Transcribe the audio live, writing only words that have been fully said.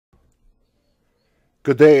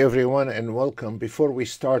Good day, everyone, and welcome. Before we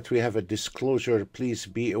start, we have a disclosure. Please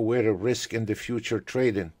be aware of risk in the future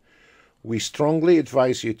trading. We strongly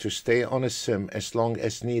advise you to stay on a sim as long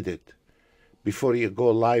as needed before you go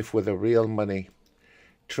live with the real money.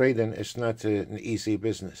 Trading is not an easy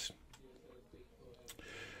business.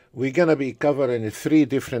 We're going to be covering three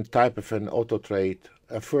different types of an auto trade.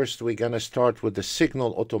 First, we're going to start with the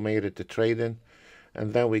signal automated trading.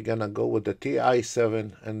 And then we're going to go with the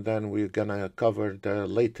TI7, and then we're going to cover the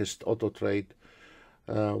latest auto trade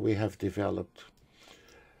we have developed.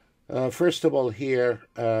 First of all, here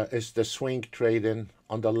is the swing trading.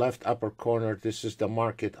 On the left upper corner, this is the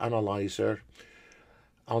market analyzer.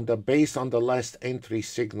 Based on the last entry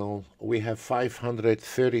signal, we have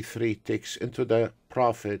 533 ticks into the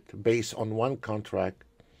profit based on one contract.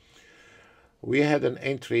 We had an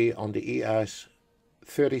entry on the ES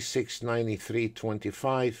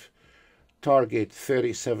 3693.25, target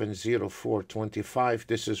 3704.25.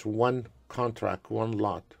 This is one contract, one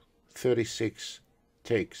lot, 36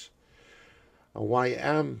 ticks.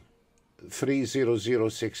 YM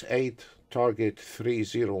 30068, target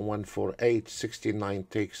 30148, 69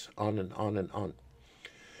 ticks, on and on and on.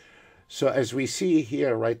 So as we see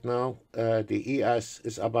here right now, the ES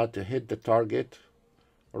is about to hit the target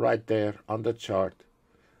right there on the chart.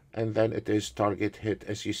 And then it is target hit.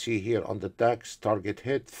 As you see here on the DAX, target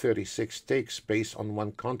hit, 36 ticks based on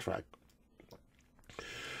one contract.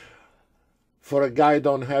 For a guy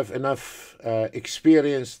don't have enough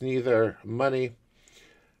experience, neither money,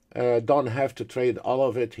 don't have to trade all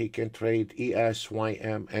of it. He can trade ES,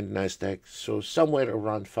 YM, and NASDAQ. So somewhere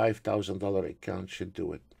around $5,000 account should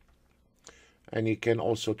do it. And you can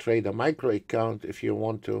also trade a micro account if you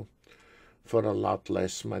want to, for a lot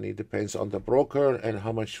less money. Depends on the broker and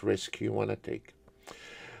how much risk you want to take.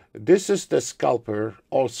 This is the scalper,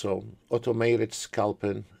 also automated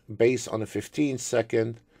scalping based on a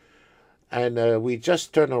 15-second, and we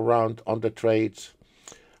just turn around on the trades,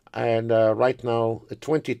 and right now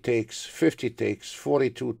 20 takes, 50 takes,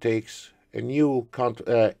 42 takes, a new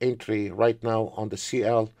entry right now on the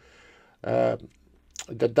CL. The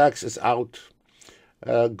DAX is out,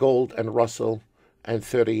 gold and Russell, and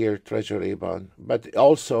 30-year treasury bond. But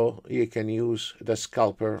also you can use the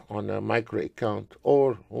scalper on a micro account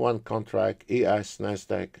or one contract, ES,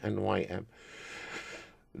 NASDAQ, and YM.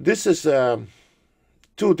 This is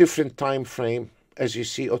two different time frame. As you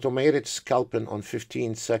see, automated scalping on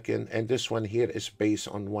 15-second, and this one here is based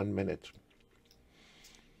on 1 minute.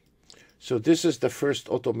 So this is the first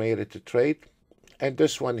automated trade, and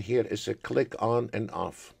this one here is a click on and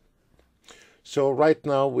off. So right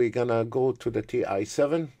now we're gonna go to the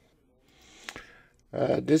TI7.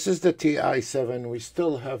 This is the TI7. We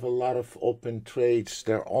still have a lot of open trades.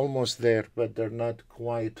 They're almost there, but they're not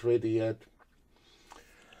quite ready yet.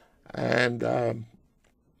 And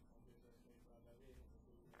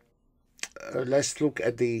let's look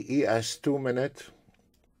at the ES 2 minute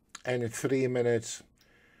and 3 minutes.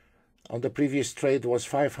 On the previous trade was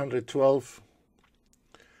 512,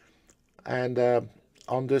 and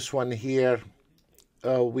on this one here,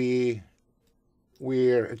 we're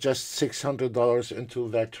just $600 into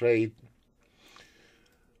that trade.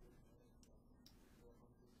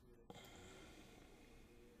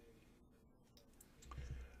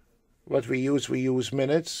 What we use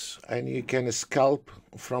minutes, and you can scalp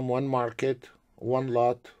from one market, one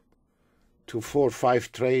lot, to 4 or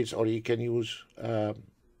 5 trades, or you can use a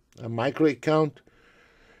micro account.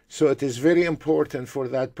 So it is very important for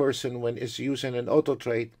that person when is using an auto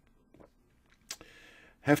trade,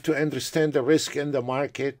 have to understand the risk in the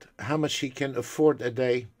market, how much he can afford a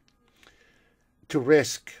day to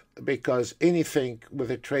risk, because anything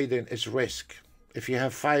with a trading is risk. If you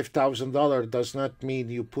have $5,000, does not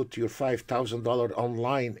mean you put your $5,000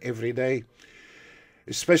 online every day,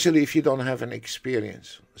 especially if you don't have an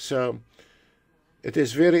experience. So it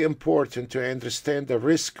is very important to understand the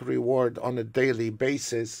risk reward on a daily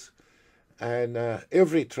basis, and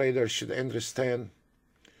every trader should understand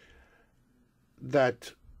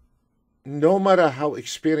that no matter how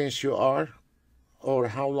experienced you are or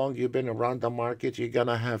how long you've been around the market, you're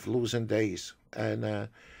gonna have losing days, and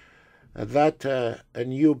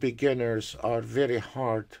new beginners are very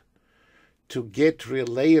hard to get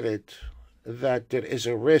related that there is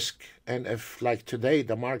a risk. And if, like today,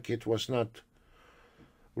 the market was not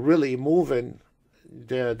really moving,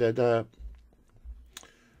 the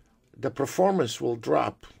performance will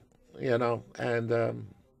drop, you know. And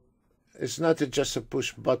it's not just a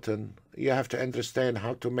push button. You have to understand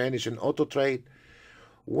how to manage an auto trade,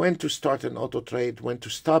 when to start an auto trade, when to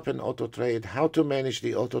stop an auto trade, how to manage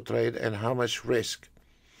the auto trade, and how much risk.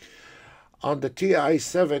 On the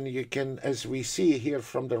TI7, you can, as we see here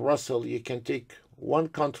from the Russell, you can take one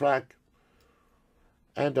contract,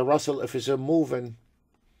 and the Russell, if it's a moving,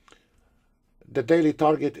 the daily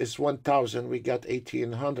target is 1,000. We got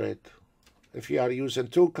 1,800. If you are using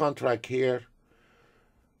two contract here,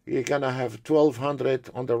 you're gonna have 1,200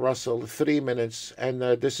 on the Russell, 3 minutes, and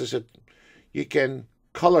this is it. You can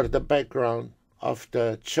color the background of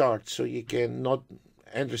the chart so you can not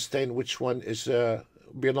understand which one is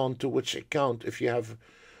belong to which account if you have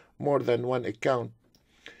more than one account.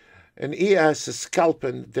 And ES is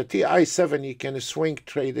scalping. The TI7 you can swing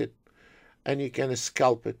trade it and you can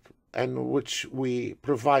scalp it, and which we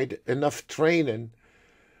provide enough training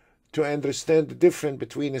to understand the difference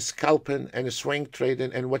between a scalping and a swing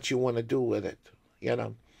trading and what you want to do with it, you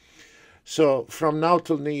know. So from now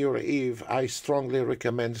till New Year Eve, I strongly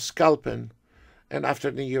recommend scalping, and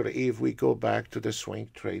after New Year Eve, we go back to the swing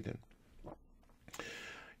trading.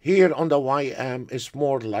 Here on the YM is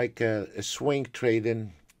more like a swing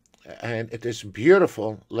trading, and it is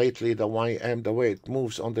beautiful lately, the YM, the way it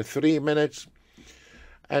moves on the 3 minutes,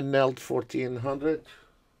 and nailed 1,400.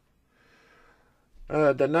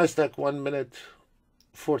 The Nasdaq 1 minute,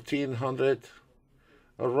 1,400.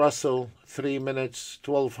 Russell 3 minutes,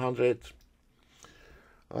 1,200.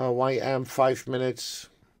 YM 5 minutes.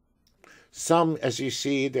 Some, as you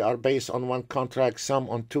see, they are based on one contract, some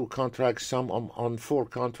on two contracts, some on four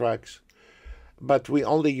contracts. But we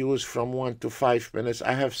only use from 1 to 5 minutes.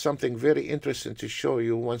 I have something very interesting to show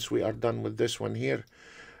you once we are done with this one here.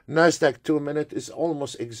 Nasdaq 2 minute is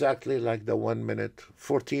almost exactly like the 1 minute,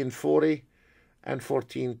 1440 and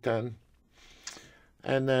 1410.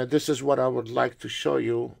 And this is what I would like to show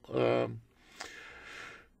you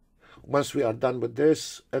once we are done with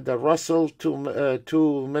this. The Russell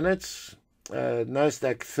 2 minutes,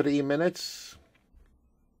 Nasdaq 3 minutes,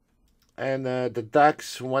 and the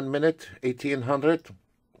DAX 1 minute, 1,800.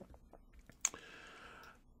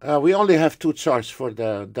 We only have two charts for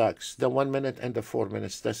the DAX, the 1 minute and the 4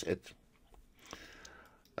 minutes. That's it.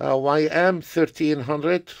 YM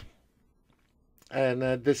 1,300, and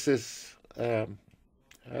this is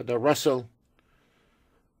the Russell.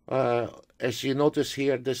 As you notice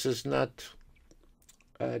here, this is not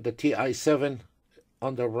the TI7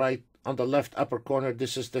 on the right, on the left upper corner.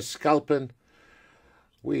 This is the scalping.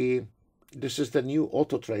 This is the new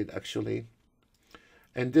Autotrade actually,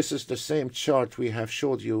 and this is the same chart we have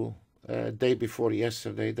showed you day before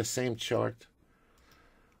yesterday. The same chart,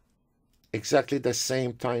 exactly the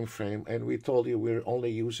same time frame, and we told you we're only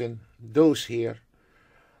using those here.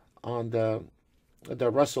 On the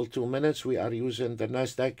Russell 2 minutes, we are using the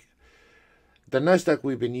Nasdaq. The Nasdaq,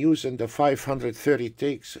 we've been using the 530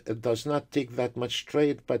 ticks. It does not take that much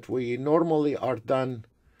trade, but we normally are done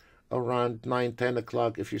around 9, 10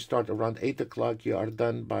 o'clock. If you start around 8 o'clock, you are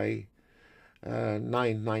done by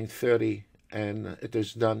 9:30, and it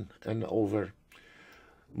is done and over.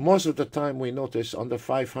 Most of the time we notice on the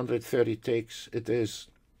 530 ticks, it is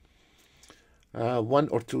 1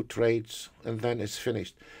 or 2 trades, and then it's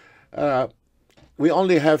finished. We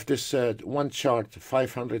only have this one chart,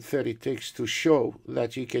 530 ticks, to show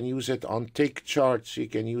that you can use it on tick charts, you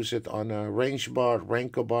can use it on a range bar,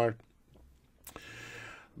 Renko bar.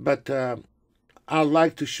 But I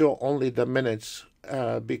like to show only the minutes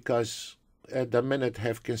because the minute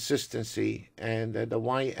have consistency, and the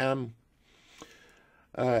YM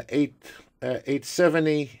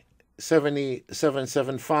 870,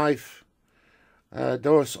 775,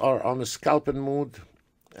 those are on a scalping mode,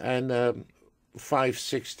 and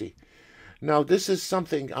 560. Now this is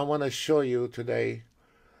something I want to show you today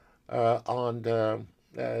on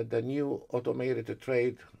the new automated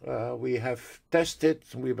trade. We have tested,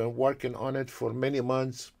 we've been working on it for many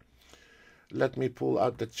months. Let me pull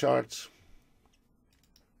out the charts.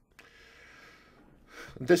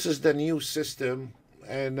 This is the new system,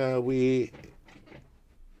 and we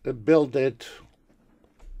build it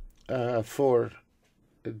for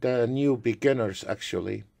the new beginners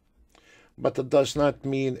actually. But it does not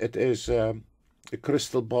mean it is a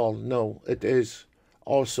crystal ball. No, it is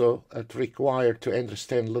also required to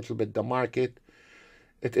understand a little bit the market.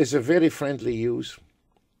 It is a very friendly use.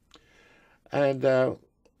 And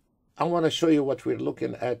I want to show you what we're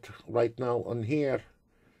looking at right now on here.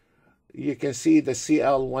 You can see the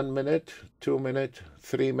CL 1 minute, 2 minute,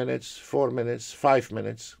 3 minutes, 4 minutes, 5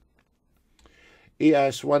 minutes.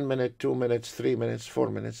 ES 1 minute, 2 minutes, 3 minutes, 4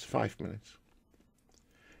 minutes, 5 minutes.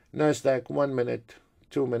 Nasdaq 1 minute,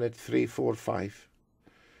 2 minute, 3, 4, 5.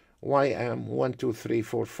 YM 1, 2, 3,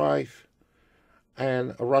 4, 5.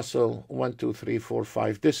 And Russell 1, 2, 3, 4,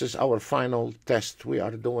 5. This is our final test we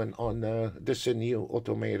are doing on this new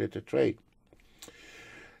automated trade.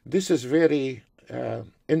 This is very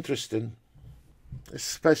interesting,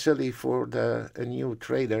 especially for the new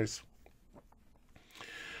traders.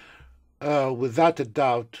 Without a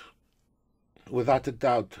doubt,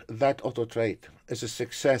 that auto trade is a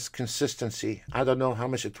success. Consistency. I don't know how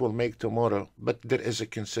much it will make tomorrow, but there is a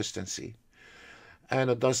consistency, and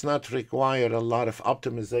it does not require a lot of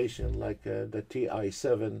optimization like the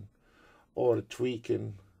TI7 or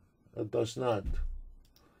tweaking. It does not.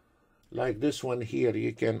 Like this one here,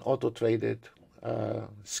 you can auto trade it,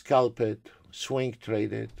 scalp it, swing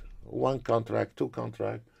trade it, one contract, two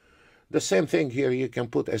contract. The same thing here, you can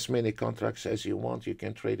put as many contracts as you want. You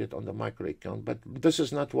can trade it on the micro account, but this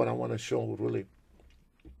is not what I want to show really.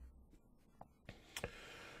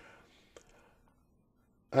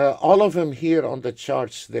 All of them here on the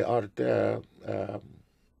charts, they are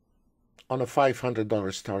on a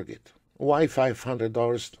 $500 target. Why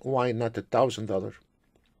 $500? Why not $1,000?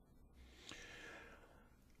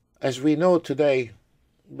 As we know today,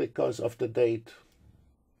 because of the date,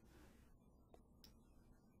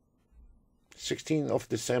 16th of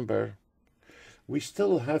December, we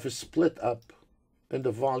still have a split up in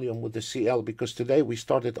the volume with the CL, because today we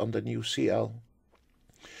started on the new CL.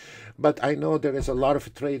 But I know there is a lot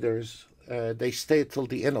of traders, they stay till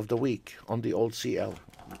the end of the week on the old CL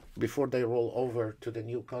before they roll over to the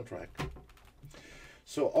new contract.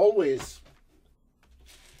 So always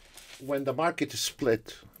when the market is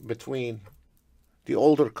split between the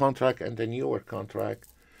older contract and the newer contract,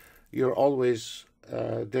 you're always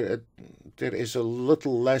there is a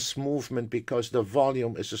little less movement because the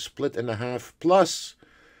volume is a split in a half. Plus,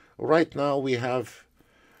 right now we have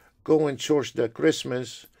going towards the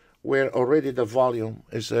Christmas, where already the volume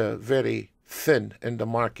is very thin in the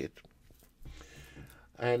market.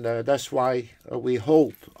 And that's why we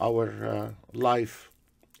hold our live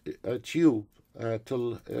tube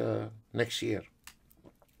till next year.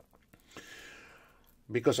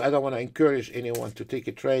 Because I don't want to encourage anyone to take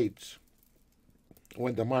a trades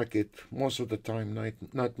when the market most of the time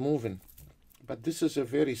not moving. But this is a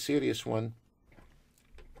very serious one.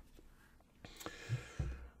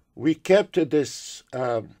 We kept this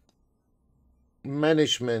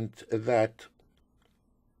management that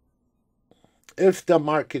if the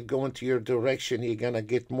market go into your direction, you're gonna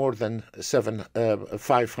get more than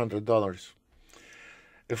 $500.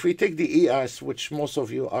 If we take the ES, which most of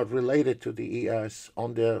you are related to the ES,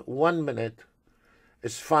 on the 1 minute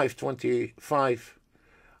is 525.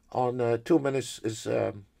 On 2 minutes is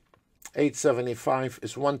 875,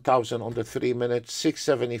 is 1,000 on the 3 minutes,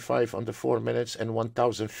 675 on the 4 minutes, and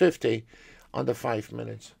 1,050 on the 5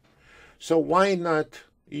 minutes. So why not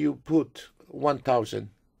you put 1,000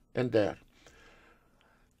 in there?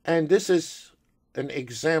 And this is an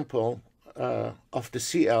example of the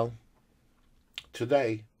CL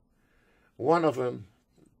today. One of them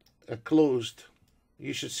closed.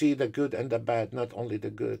 You should see the good and the bad, not only the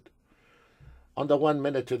good. On the 1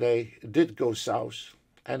 minute today, it did go south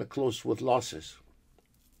and it closed with losses.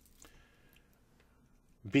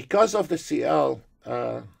 Because of the CL,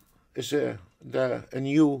 is a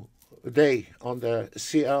new day on the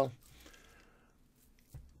CL.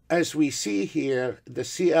 As we see here, the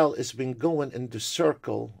CL has been going in the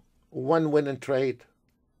circle, one winning trade,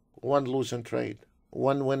 one losing trade,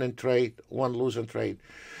 one winning trade, one losing trade.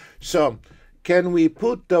 So can we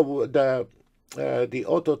put the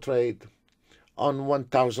auto trade on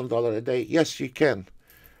 $1,000 a day? Yes, you can.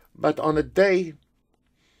 But on a day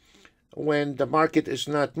when the market is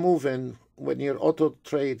not moving, when your auto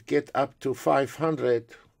trade get up to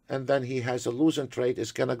 500, and then he has a losing trade,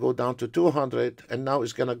 it's going to go down to 200, and now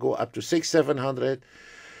it's going to go up to 600-700.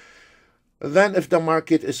 Then if the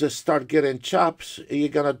market is start getting chops, you're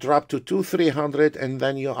going to drop to 200-300, and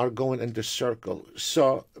then you are going in the circle.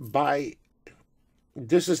 So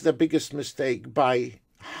this is the biggest mistake. By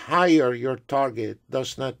higher your target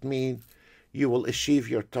does not mean you will achieve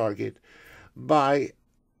your target. By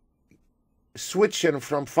switching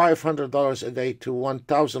from $500 a day to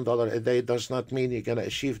 $1,000 a day does not mean you're going to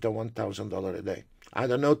achieve the $1,000 a day. I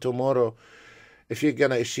don't know tomorrow if you're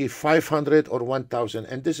going to achieve 500 or 1,000.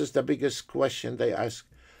 And this is the biggest question they ask.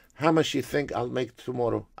 How much you think I'll make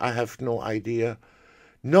tomorrow? I have no idea.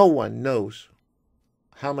 No one knows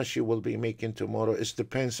how much you will be making tomorrow. It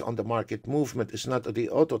depends on the market movement. It's not the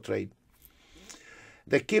auto trade.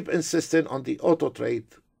 They keep insisting on the auto trade.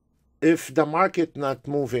 If the market not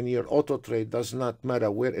moving, your auto trade does not matter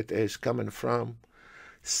where it is coming from.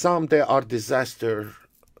 Some they are disaster.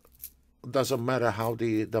 Doesn't matter how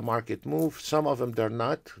the market moves. Some of them they're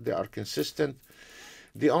not. They are consistent.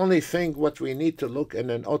 The only thing what we need to look in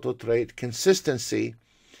an auto trade, consistency,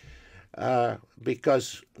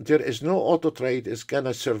 because there is no auto trade is going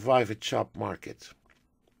to survive a chop market.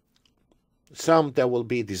 Some there will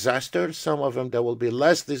be disaster, some of them there will be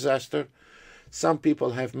less disaster. Some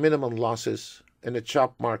people have minimum losses in a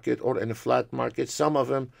chop market or in a flat market. Some of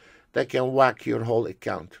them, they can whack your whole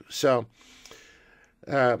account. So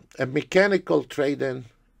a mechanical trading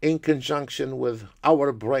in conjunction with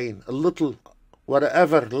our brain, a little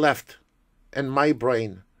whatever left in my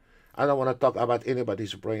brain. I don't want to talk about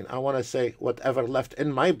anybody's brain. I want to say whatever left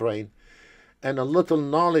in my brain, and a little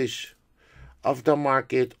knowledge of the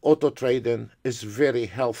market, auto trading is very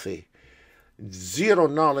healthy. Zero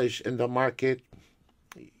knowledge in the market,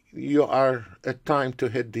 you are at time to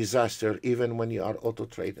hit disaster even when you are auto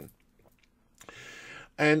trading.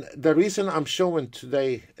 And the reason I'm showing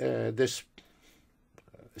today this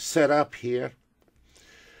setup here,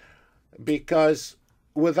 because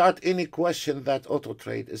without any question that auto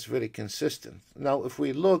trade is very consistent. Now if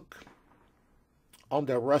we look on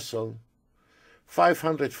the Russell,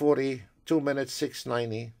 540, 2 minutes,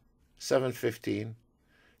 690, 715,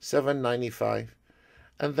 795,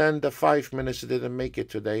 and then the 5 minutes didn't make it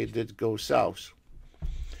today, it did go south.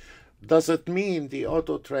 Does it mean the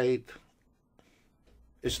auto trade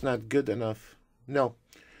is not good enough? No,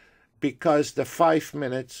 because the 5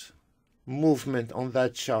 minutes movement on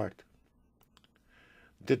that chart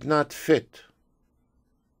did not fit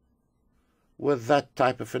with that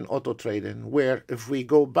type of an auto trading, where if we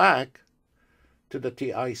go back to the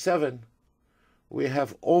TI7, we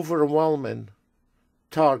have overwhelming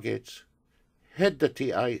targets hit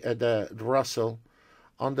the Russell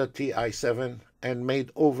on the TI7 and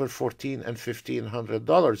made over $1,400 and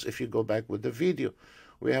 $1,500. If you go back with the video,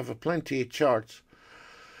 we have plenty of charts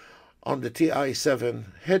on the TI7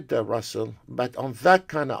 hit the Russell, but on that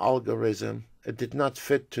kind of algorithm, it did not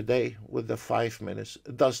fit today with the 5 minutes.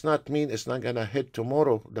 It does not mean it's not going to hit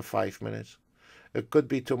tomorrow the 5 minutes. It could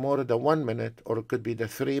be tomorrow the 1 minute, or it could be the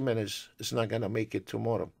 3 minutes. It's not going to make it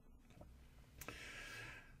tomorrow.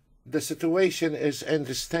 The situation is,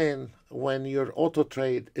 understand when your auto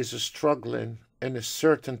trade is struggling in a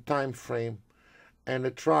certain time frame,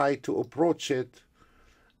 and try to approach it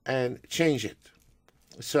and change it.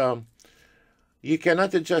 So you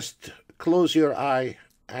cannot just close your eye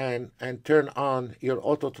and turn on your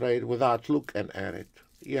auto trade without looking at it.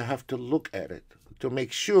 You have to look at it to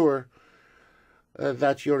make sure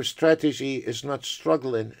that your strategy is not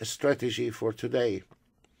struggling a strategy for today.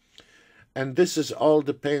 And this is all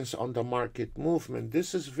depends on the market movement.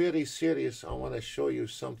 This is very serious. I want to show you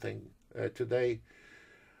something today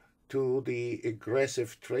to the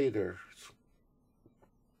aggressive traders.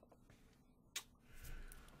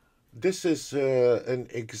 This is an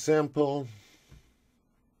example.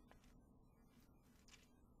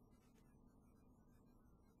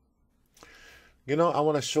 You know, I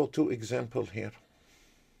want to show two examples here.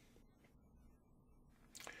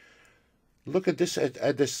 Look at this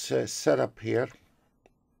setup here.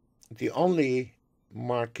 The only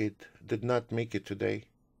market did not make it today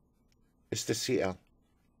is the CL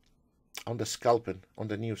on the scalping, on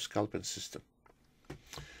the new scalping system.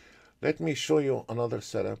 Let me show you another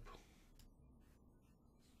setup.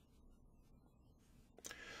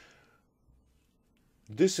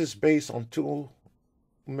 This is based on 2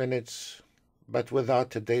 minutes, but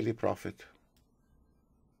without a daily profit.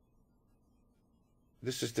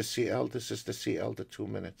 This is the CL, this is the CL, the 2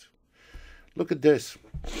 minutes. Look at this.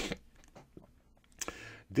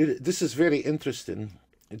 This is very interesting.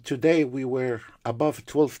 Today we were above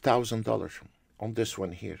 $12,000 on this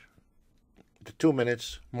one here. The 2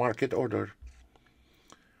 minutes market order.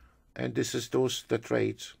 And this is the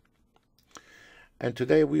trades. And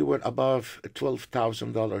today we were above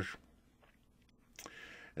 $12,000.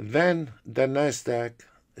 Then the NASDAQ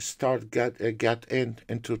got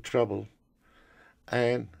into trouble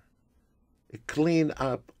and clean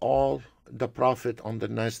up all the profit on the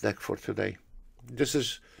NASDAQ for today. This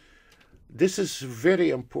is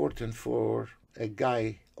very important for a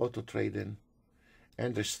guy auto trading.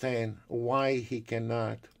 Understand why he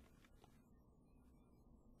cannot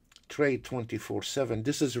trade 24/7.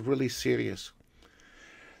 This is really serious.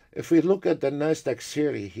 If we look at the NASDAQ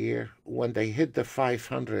series here, when they hit the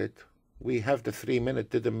 500, we have the 3 minute,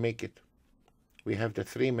 didn't make it. We have the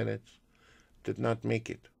 3 minutes, did not make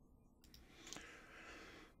it.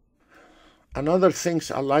 Another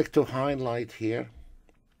things I like to highlight here.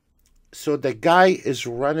 So the guy is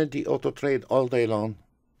running the auto trade all day long.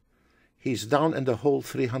 He's down in the hole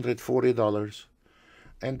 $340.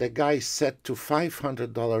 And the guy set to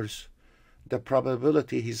 $500 the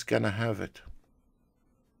probability he's going to have it.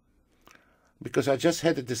 Because I just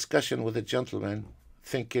had a discussion with a gentleman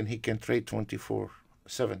thinking he can trade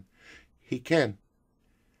 24/7. He can,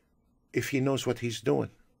 if he knows what he's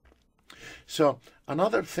doing. So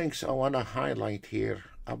another things I want to highlight here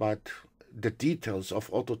about the details of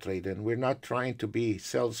auto trading. We're not trying to be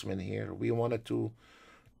salesmen here. We wanted to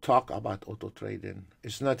talk about auto trading.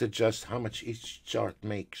 It's not just how much each chart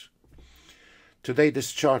makes. Today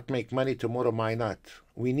this chart make money, tomorrow might not.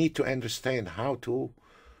 We need to understand how to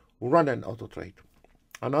run an auto trade.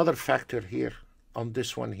 Another factor here on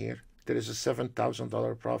this one here, there is a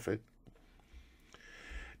 $7,000 profit.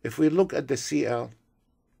 If we look at the CL,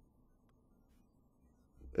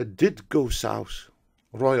 it did go south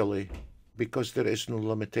royally because there is no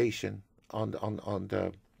limitation on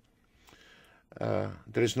the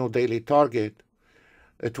there is no daily target.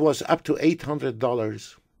 It was up to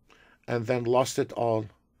 $800 and then lost it all,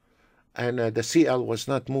 and the CL was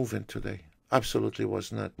not moving today. Absolutely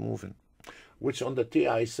was not moving, which on the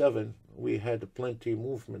TI7 we had plenty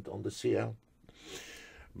movement on the CL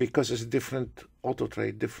because it's a different auto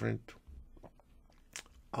trade, different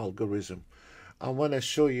algorithm. I want to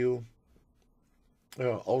show you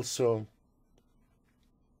also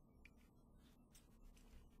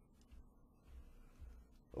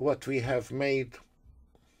what we have made.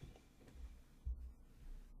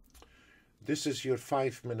 This is your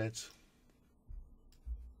 5 minutes.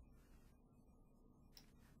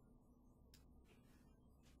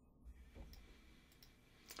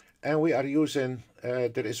 And we are using,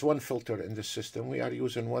 there is one filter in the system. We are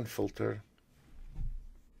using one filter.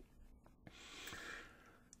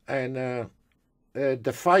 And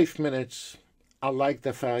the 5 minutes, I like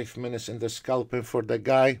the 5 minutes in the scalping for the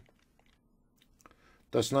guy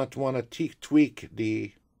does not want to tweak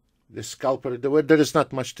the scalper. There is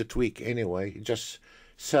not much to tweak anyway. Just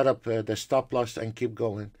set up the stop loss and keep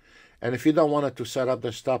going. And if you don't want it to set up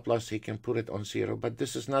the stop loss, he can put it on 0. But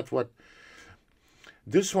this is not what,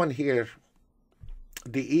 this one here,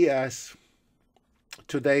 the ES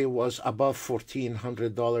today was above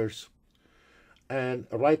 $1,400. And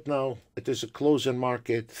right now it is a closing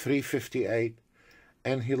market 358,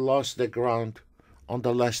 and he lost the ground on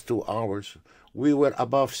the last 2 hours. We were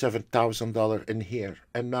above $7,000 in here,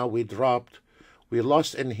 and now we dropped. We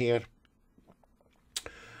lost in here,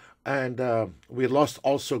 and we lost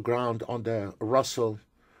also ground on the Russell,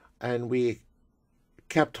 and we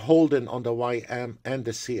kept holding on the YM and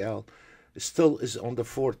the CL. It still is on the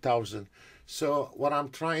 4,000. So what I'm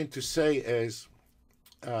trying to say is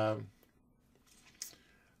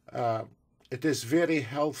it is very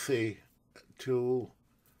healthy to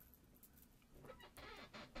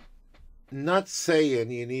not saying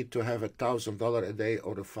you need to have $1,000 a day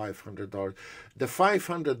or the $500. The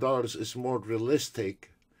 $500 is more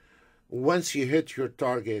realistic. Once you hit your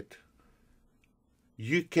target,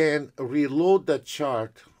 you can reload the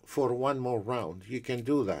chart for one more round. You can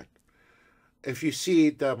do that. If you see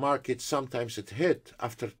the market, sometimes it hit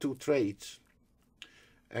after 2 trades,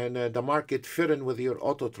 and the market fit in with your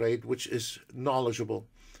auto trade, which is knowledgeable,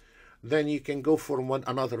 then you can go for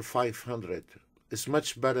another 500. It's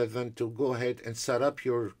much better than to go ahead and set up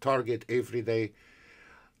your target every day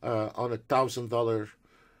on $1,000.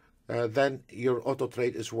 Then your auto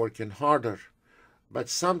trade is working harder. But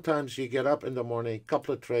sometimes you get up in the morning,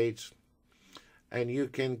 couple of trades, and you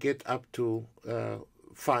can get up to $500,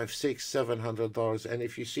 $600, $700. And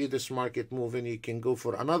if you see this market moving, you can go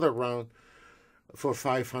for another round for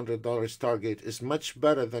 $500 target. Is much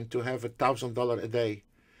better than to have $1,000 a day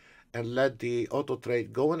and let the auto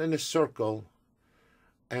trade go in a circle,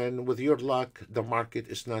 and with your luck the market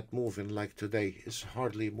is not moving like today. It's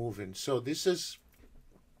hardly moving. So this is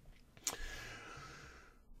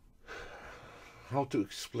how to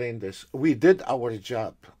explain this. We did our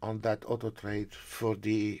job on that auto trade for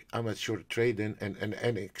the amateur trading and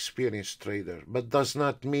an experienced trader, but does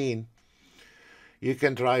not mean you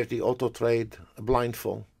can drive the auto trade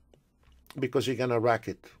blindfold, because you're gonna wreck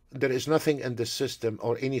it. There is nothing in the system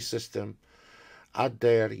or any system out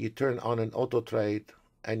there you turn on an auto trade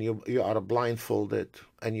and you are blindfolded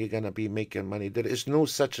and you're gonna be making money. There is no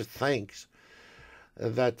such a thing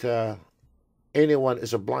that anyone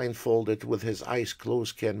is blindfolded with his eyes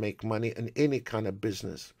closed can make money in any kind of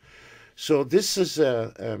business. So this is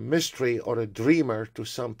a mystery or a dreamer to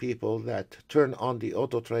some people that turn on the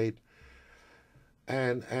auto trade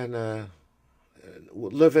and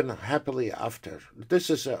living happily after. This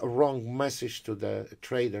is a wrong message to the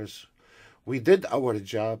traders. We did our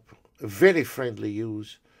job, very friendly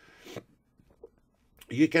use.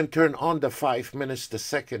 You can turn on the 5 minutes the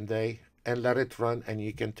second day and let it run, and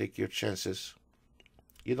you can take your chances.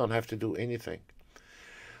 You don't have to do anything.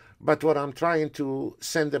 But what I'm trying to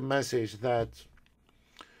send a message that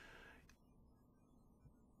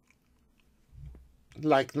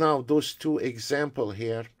like now, those two example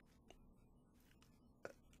here,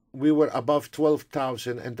 we were above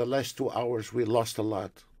 12,000, and the last 2 hours we lost a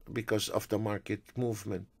lot because of the market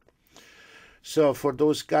movement. So for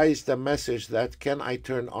those guys, the message that can I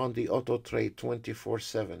turn on the auto trade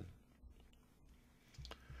 24/7?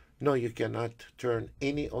 No, you cannot turn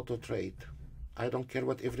any auto trade. I don't care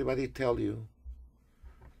what everybody tell you.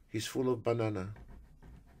 He's full of banana.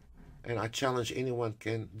 And I challenge anyone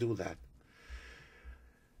can do that.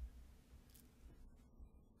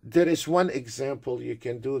 There is one example you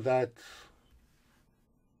can do that.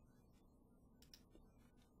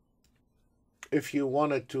 If you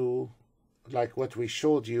wanted to, like what we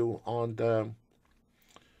showed you on the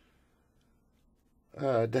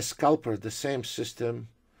scalper, the same system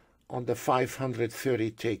on the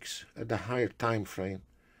 530 ticks at the higher time frame.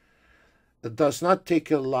 It does not take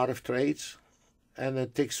a lot of trades, and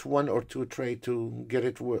it takes 1 or 2 trades to get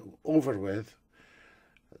it over with.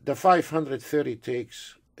 The 530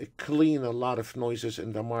 ticks clean a lot of noises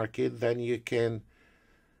in the market. Then you can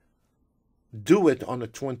do it on a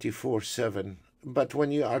 24/7. But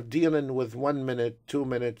when you are dealing with 1 minute, 2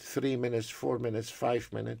 minutes, 3 minutes, 4 minutes,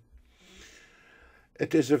 5 minutes,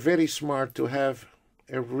 it is a very smart to have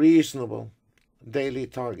a reasonable daily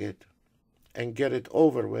target and get it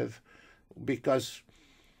over with, because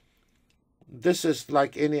this is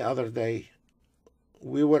like any other day.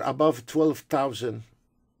 We were above 12,000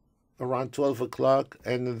 around 12 o'clock,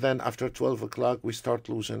 and then after 12 o'clock we start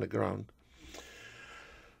losing the ground.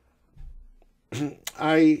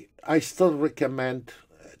 I still recommend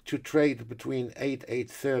to trade between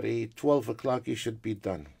 8:30, 12 o'clock. You should be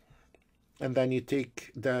done, and then you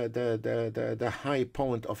take the high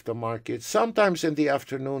point of the market. Sometimes in the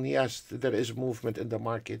afternoon, yes, there is movement in the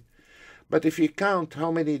market, but if you count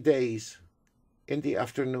how many days in the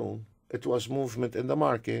afternoon it was movement in the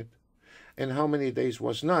market and how many days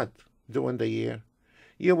was not during the year,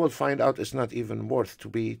 you will find out it's not even worth to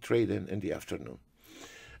be trading in the afternoon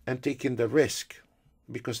and taking the risk,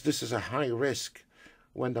 because this is a high risk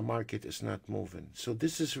when the market is not moving. So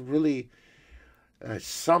this is really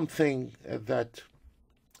something that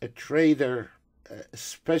a trader,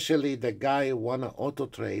 especially the guy who wanna auto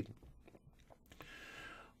trade,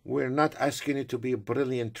 we're not asking you to be a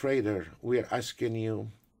brilliant trader. We're asking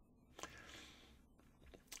you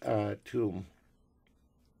to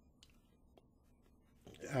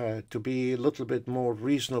be a little bit more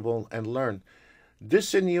reasonable and learn.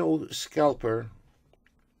 This new scalper,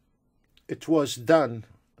 it was done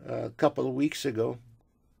a couple of weeks ago,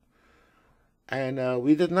 and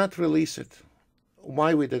we did not release it.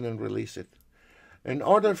 Why we didn't release it? In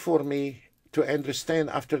order for me to understand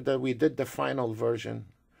after that we did the final version,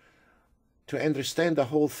 to understand the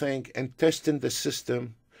whole thing and testing the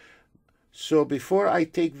system. So before I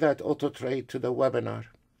take that auto trade to the webinar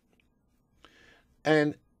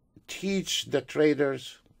and teach the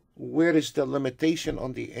traders where is the limitation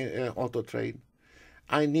on the auto trade,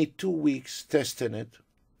 I need 2 weeks testing it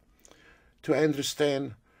to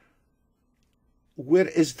understand where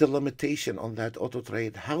is the limitation on that auto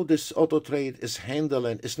trade, how this auto trade is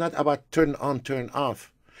handling. It's not about turn on, turn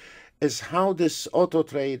off. Is how this auto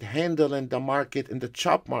trade handling the market, in the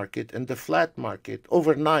chop market, in the flat market,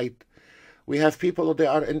 overnight. We have people that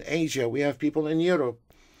are in Asia. We have people in Europe.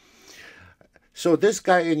 So this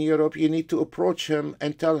guy in Europe, you need to approach him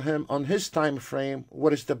and tell him on his time frame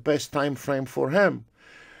what is the best time frame for him.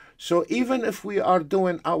 So even if we are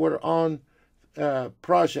doing our own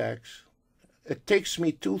projects, it takes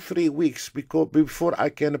me 2-3 weeks before I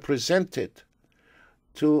can present it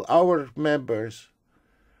to our members,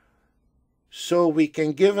 so we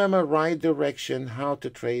can give them a right direction how to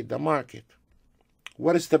trade the market.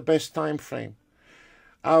 What is the best time frame?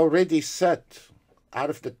 I already set out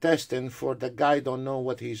of the testing for the guy don't know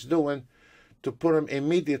what he's doing, to put him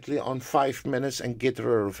immediately on 5 minutes and get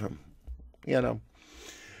rid of him. You know,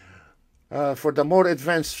 for the more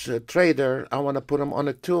advanced trader, I want to put him on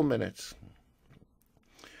a 2 minutes.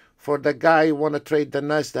 For the guy who want to trade the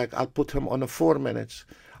NASDAQ, I'll put him on a 4 minutes.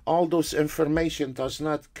 All those information does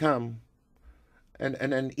not come in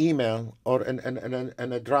an email or in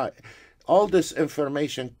a drive. All this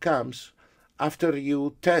information comes after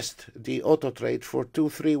you test the auto trade for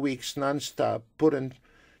 2-3 weeks non-stop, put in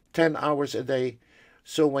 10 hours a day.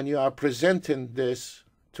 So when you are presenting this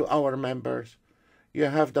to our members, you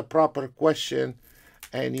have the proper question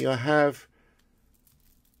and you have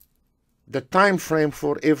the time frame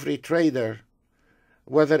for every trader,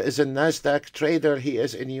 whether it's a NASDAQ trader, he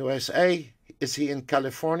is in USA, is he in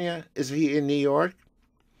California, is he in New York,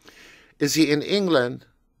 is he in England,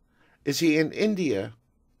 is he in India,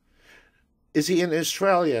 is he in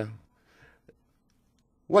Australia?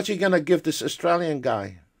 What you gonna give this Australian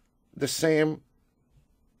guy? The same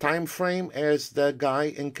time frame as the guy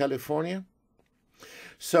in California?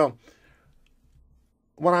 So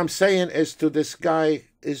what I'm saying is to this guy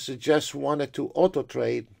is just wanted to auto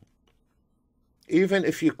trade. Even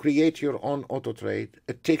if you create your own auto trade,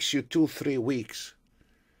 it takes you 2-3 weeks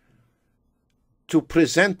to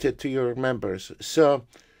present it to your members. So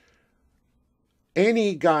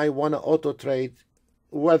any guy want to auto trade,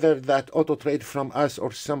 whether that auto trade from us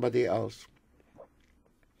or somebody else,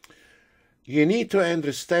 you need to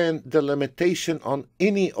understand the limitation on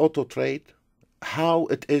any auto trade, how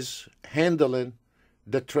it is handling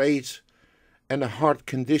the trades in a hard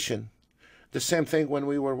condition. The same thing when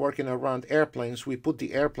we were working around airplanes, we put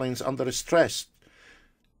the airplanes under stress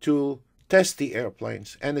to test the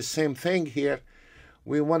airplanes. And the same thing here,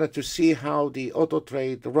 we wanted to see how the auto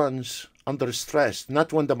trade runs under stress,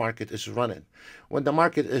 not when the market is running. When the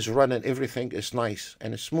market is running, everything is nice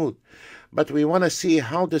and smooth. But we want to see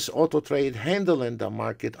how this auto trade handling the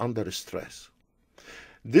market under stress.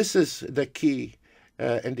 This is the key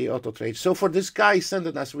in the auto trade. So for this guy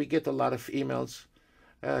sending us, we get a lot of emails.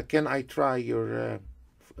 Can I try your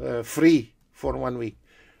free for 1 week?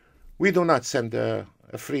 We do not send a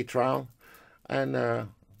free trial. And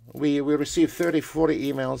we receive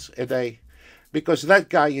 30-40 emails a day. Because that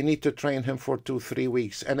guy, you need to train him for 2-3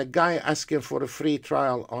 weeks. And a guy asking for a free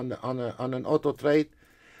trial on an auto trade,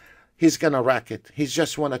 he's going to rack it. He's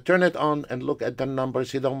just want to turn it on and look at the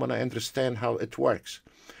numbers. He don't want to understand how it works.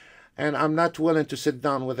 And I'm not willing to sit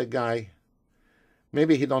down with a guy,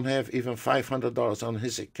 maybe he don't have even $500 on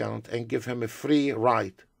his account, and give him a free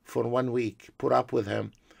ride for 1 week, put up with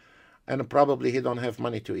him, and probably he don't have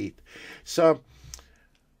money to eat. So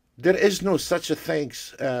there is no such a thing,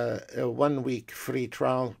 a 1 week free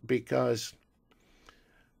trial, because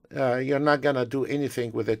you're not going to do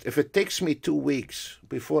anything with it. If it takes me 2 weeks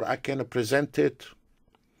before I can present it,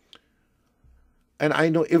 and I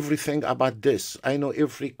know everything about this, I know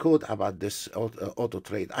every code about this auto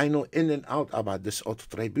trade, I know in and out about this auto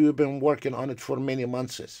trade. We've been working on it for many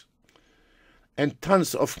months, and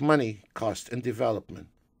tons of money cost in development.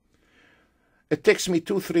 It takes me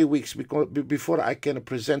 2-3 weeks before I can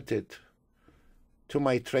present it to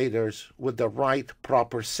my traders with the right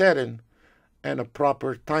proper setting and a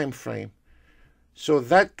proper time frame. So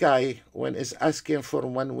that guy, when is asking for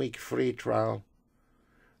 1 week free trial,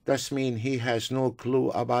 that means he has no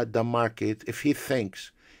clue about the market. If he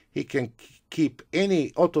thinks he can keep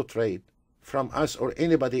any auto trade from us or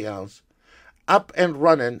anybody else up and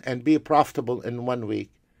running and be profitable in 1 week,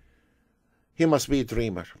 he must be a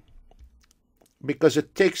dreamer. Because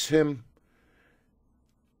it takes him,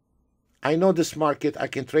 I know this market, I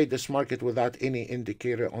can trade this market without any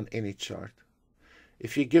indicator on any chart.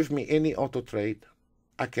 If you give me any auto trade,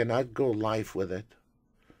 I cannot go live with it,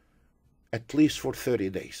 at least for 30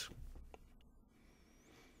 days.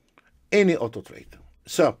 Any auto trade.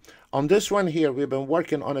 So on this one here, we've been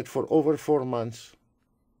working on it for over 4 months.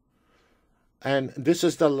 And this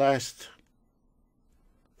is the last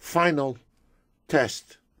final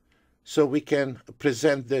test, so we can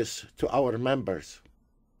present this to our members.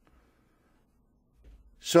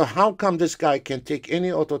 So how come this guy can take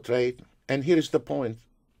any auto trade? And here's the point.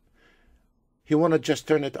 He want to just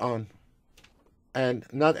turn it on and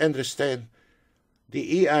not understand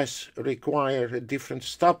the ES require a different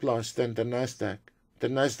stop loss than the NASDAQ. The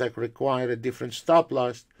NASDAQ require a different stop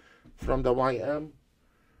loss from the YM.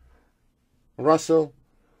 Russell,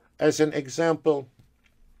 as an example,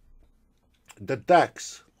 the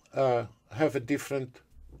DAX have a different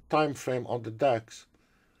time frame on the DAX.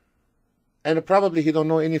 And probably he don't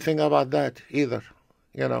know anything about that either,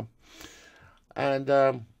 you know. And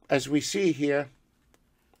as we see here,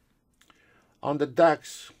 on the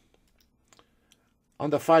DAX, on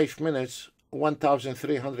the 5 minutes,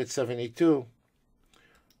 1,372.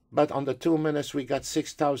 But on the 2 minutes, we got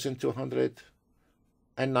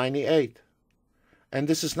 6,298. And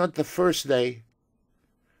this is not the first day.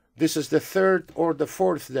 This is the third or the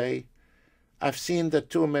fourth day I've seen the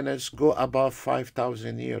 2 minutes go above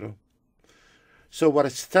 5,000 euro. So what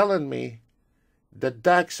it's telling me, the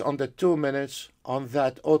DAX on the 2 minutes on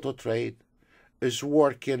that auto trade is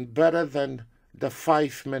working better than the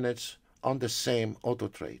 5 minutes on the same auto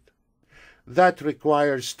trade. That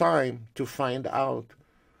requires time to find out.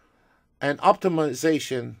 And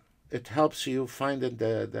optimization, it helps you finding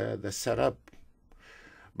the setup.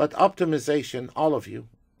 But optimization, all of you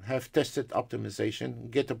have tested optimization,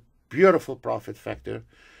 get a beautiful profit factor.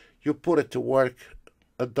 You put it to work,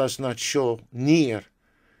 it does not show near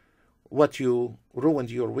what you ruined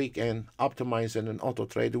your weekend optimizing an auto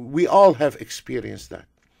trade. We all have experienced that.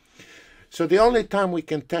 So the only time we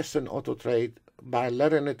can test an auto trade by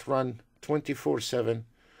letting it run 24/7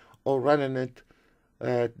 or running it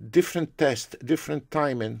different test, different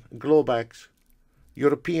timing, Globex,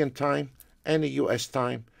 European time, and US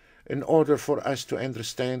time, in order for us to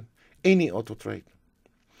understand any auto trade.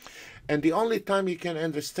 And the only time you can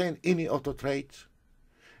understand any auto trade,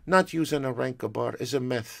 not using a rank bar, is a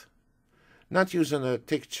myth. Not using a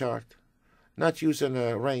tick chart, not using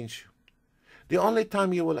a range. The only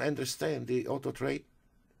time you will understand the auto trade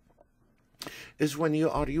is when you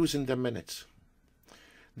are using the minutes.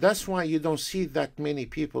 That's why you don't see that many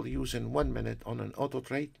people using 1 minute on an auto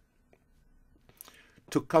trade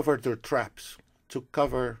to cover their traps, to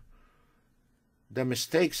cover the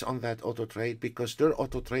mistakes on that auto trade, because their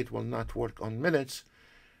auto trade will not work on minutes.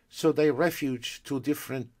 So they refuge to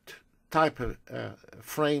different type of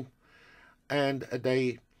frame, and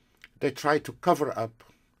they try to cover up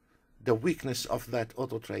the weakness of that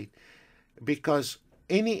auto trade, because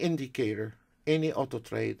any indicator, any auto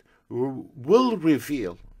trade will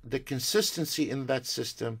reveal the consistency in that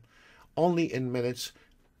system only in minutes.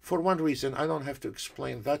 For one reason, I don't have to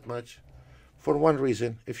explain that much. For one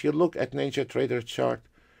reason, if you look at NinjaTrader chart,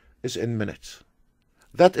 is in minutes.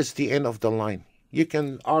 That is the end of the line. You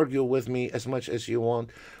can argue with me as much as you want.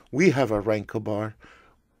 We have a rank bar.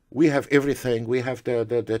 We have everything. We have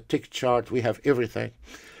the tick chart. We have everything.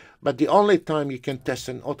 But the only time you can test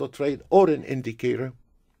an auto trade or an indicator,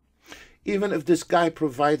 even if this guy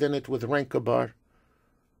providing it with rank bar,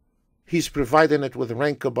 he's providing it with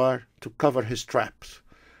rank bar to cover his traps.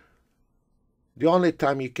 The only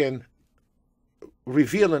time you can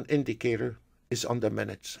reveal an indicator is on the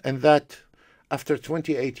minutes. And that, after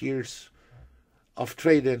 28 years of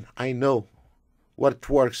trading, I know what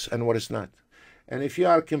works and what is not. And if you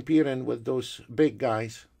are comparing with those big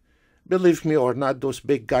guys, believe me or not, those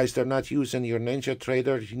big guys, they're not using your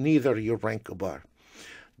NinjaTrader, neither your rank bar.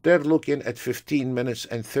 They're looking at 15 minutes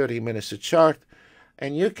and 30 minutes a chart,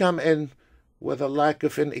 and you come in with a lack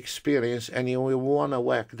of inexperience and you want to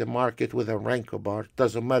whack the market with a rank bar.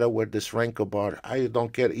 Doesn't matter where this rank bar, I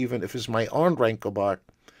don't care even if it's my own rank bar,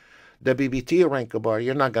 the BBT rank bar,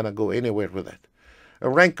 you're not going to go anywhere with it.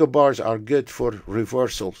 Rank bars are good for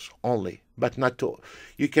reversals only, but not to.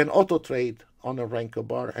 You can auto trade on a rank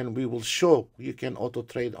bar, and we will show you can auto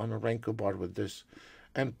trade on a rank bar with this,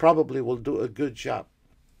 and probably will do a good job.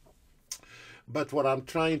 But what I'm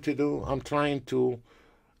trying to do, I'm trying to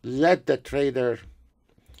let the trader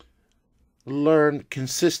learn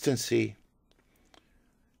consistency,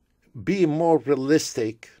 be more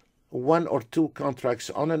realistic. 1 or 2 contracts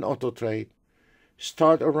on an auto trade,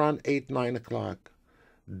 start around 8, 9 o'clock,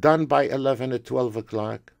 done by 11 or 12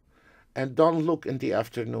 o'clock, and don't look in the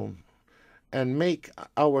afternoon, and make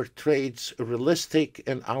our trades realistic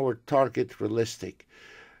and our target realistic.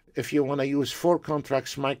 If you want to use 4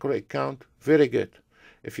 contracts micro account, very good.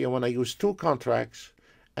 If you want to use 2 contracts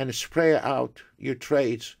and spread out your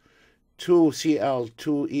trades, 2 CL,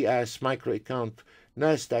 2 ES micro account,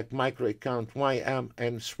 NASDAQ micro account, YM,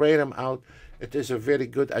 and spread them out, it is a very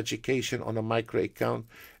good education on a micro account.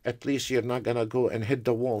 At least you're not going to go and hit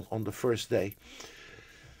the wall on the first day.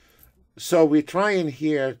 So we're trying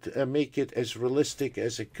here to make it as realistic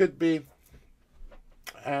as it could be,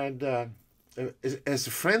 and as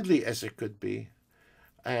friendly as it could be,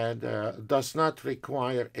 and does not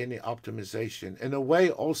require any optimization. In a way,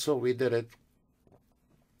 also, we did it.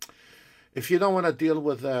 If you don't want to deal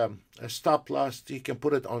with a stop loss, you can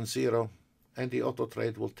put it on 0, and the auto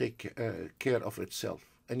trade will take care of itself,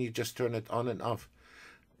 and you just turn it on and off.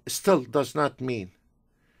 Still does not mean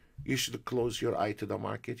you should close your eye to the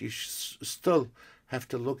market. You still have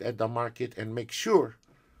to look at the market and make sure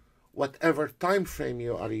whatever time frame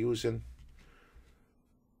you are using,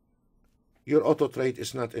 your auto trade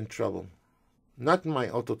is not in trouble. Not my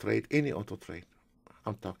auto trade, any auto trade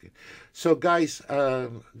I'm talking. So guys,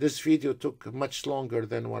 this video took much longer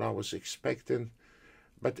than what I was expecting,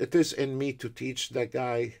 but it is in me to teach the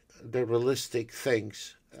guy the realistic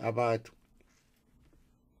things about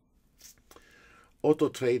auto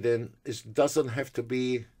trading. It doesn't have to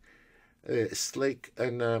be slick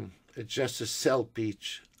and just a sell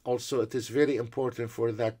pitch. Also, it is very important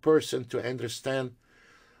for that person to understand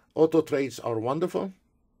auto trades are wonderful,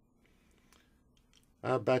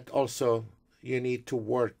 but also you need to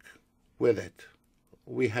work with it.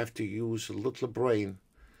 We have to use a little brain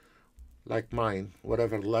like mine,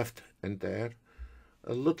 whatever left in there,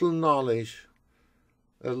 a little knowledge,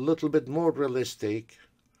 a little bit more realistic,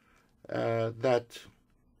 that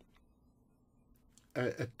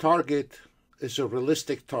a target is a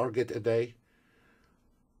realistic target a day.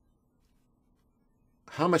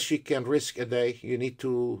 how much you can risk a day. You need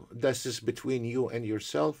to, this is between you and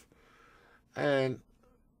yourself. And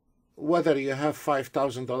whether you have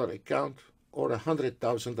 $5,000 account or a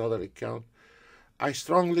 $100,000 account, I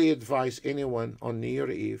strongly advise anyone on New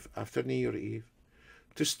Year Eve, after New Year Eve,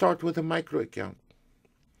 to start with a micro account.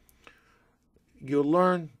 You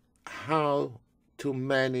learn how to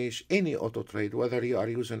manage any auto trade, whether you are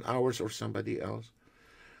using ours or somebody else.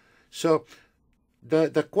 So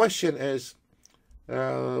the question is,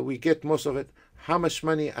 we get most of it, how much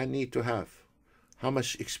money I need to have, how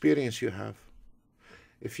much experience you have.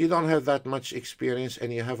 If you don't have that much experience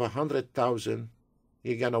and you have 100,000,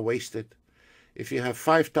 you're gonna waste it. If you have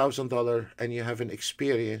 $5,000 and you have an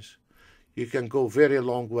experience, you can go very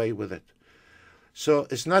long way with it. So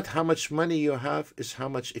it's not how much money you have, it's how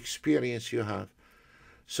much experience you have.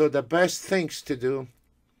 So the best things to do,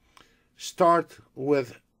 start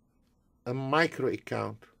with a micro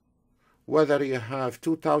account, whether you have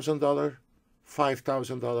 $2,000,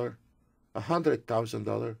 $5,000,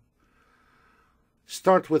 $100,000.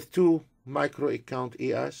 Start with 2 micro account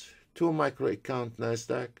ES, 2 micro account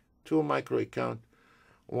NASDAQ, 2 micro account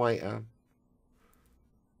YM,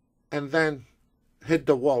 and then hit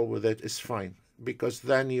the wall with it is fine, because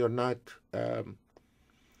then you're not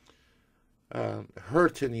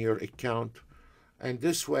hurting your account. And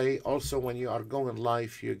this way also, when you are going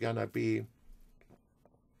live, you're gonna be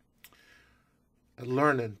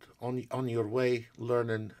learning on your way,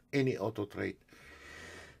 learning any auto trade.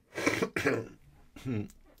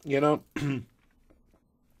 You know,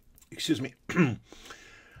 excuse me.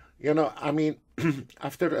 You know, I mean,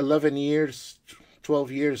 after 11 years,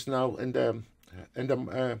 12 years now, and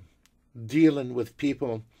dealing with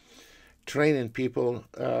people, training people,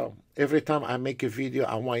 every time I make a video,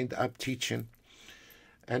 I wind up teaching,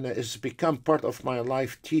 and it's become part of my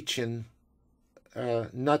life, teaching,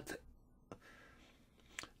 not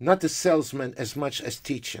a salesman as much as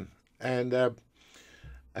teaching. And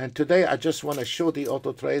today I just want to show the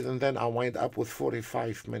auto trade, and then I wind up with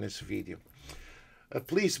 45 minutes video.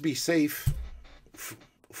 Please be safe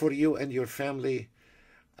for you and your family,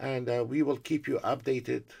 and we will keep you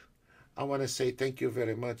updated. I want to say thank you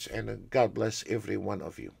very much, and God bless every one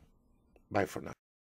of you. Bye for now.